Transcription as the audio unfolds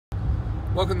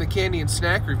Welcome to Candy and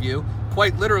Snack Review.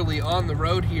 Quite literally on the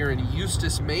road here in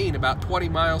Eustis, Maine, about 20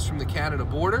 miles from the Canada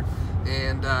border.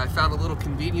 And I found a little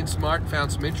convenience mart,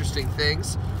 found some interesting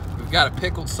things. We've got a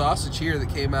pickled sausage here that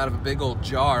came out of a big old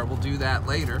jar. We'll do that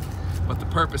later. But the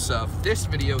purpose of this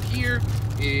video here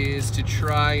is to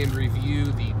try and review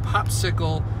the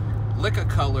Popsicle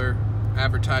Lick-A-Color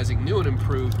advertising, new and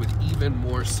improved with even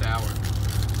more sour.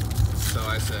 So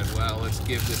I said, well, let's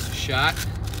give this a shot.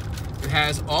 It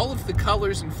has all of the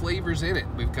colors and flavors in it.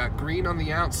 We've got green on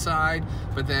the outside,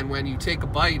 but then when you take a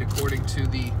bite, according to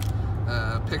the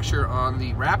picture on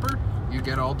the wrapper, you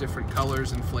get all different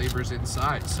colors and flavors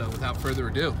inside. So without further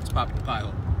ado, let's pop the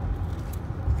pilot.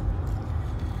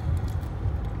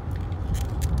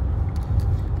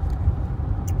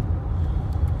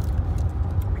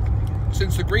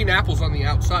 Since the green apple's on the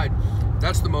outside,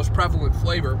 that's the most prevalent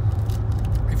flavor.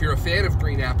 If you're a fan of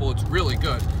green apple, it's really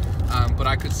good. But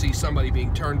I could see somebody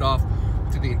being turned off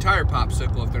to the entire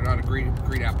Popsicle if they're not a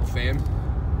green apple fan.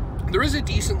 There is a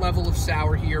decent level of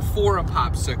sour here for a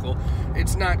Popsicle.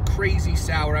 It's not crazy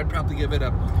sour. I'd probably give it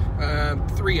a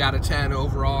 3 out of 10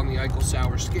 overall on the Eichel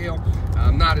sour scale.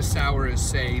 Not as sour as,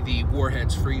 say, the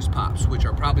Warheads Freeze Pops, which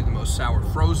are probably the most sour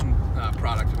frozen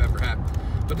product I've ever had.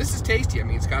 But this is tasty. I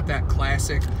mean, it's got that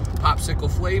classic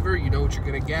Popsicle flavor. You know what you're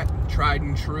gonna get. Tried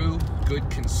and true. Good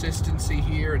consistency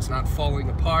here. It's not falling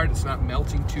apart. It's not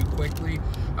melting too quickly.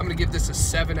 I'm gonna give this a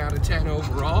 7 out of 10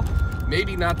 overall.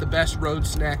 Maybe not the best road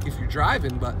snack if you're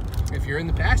driving, but if you're in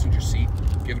the passenger seat,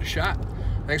 give it a shot.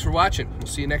 Thanks for watching. We'll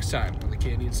see you next time on the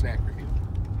Candy and Snack Review.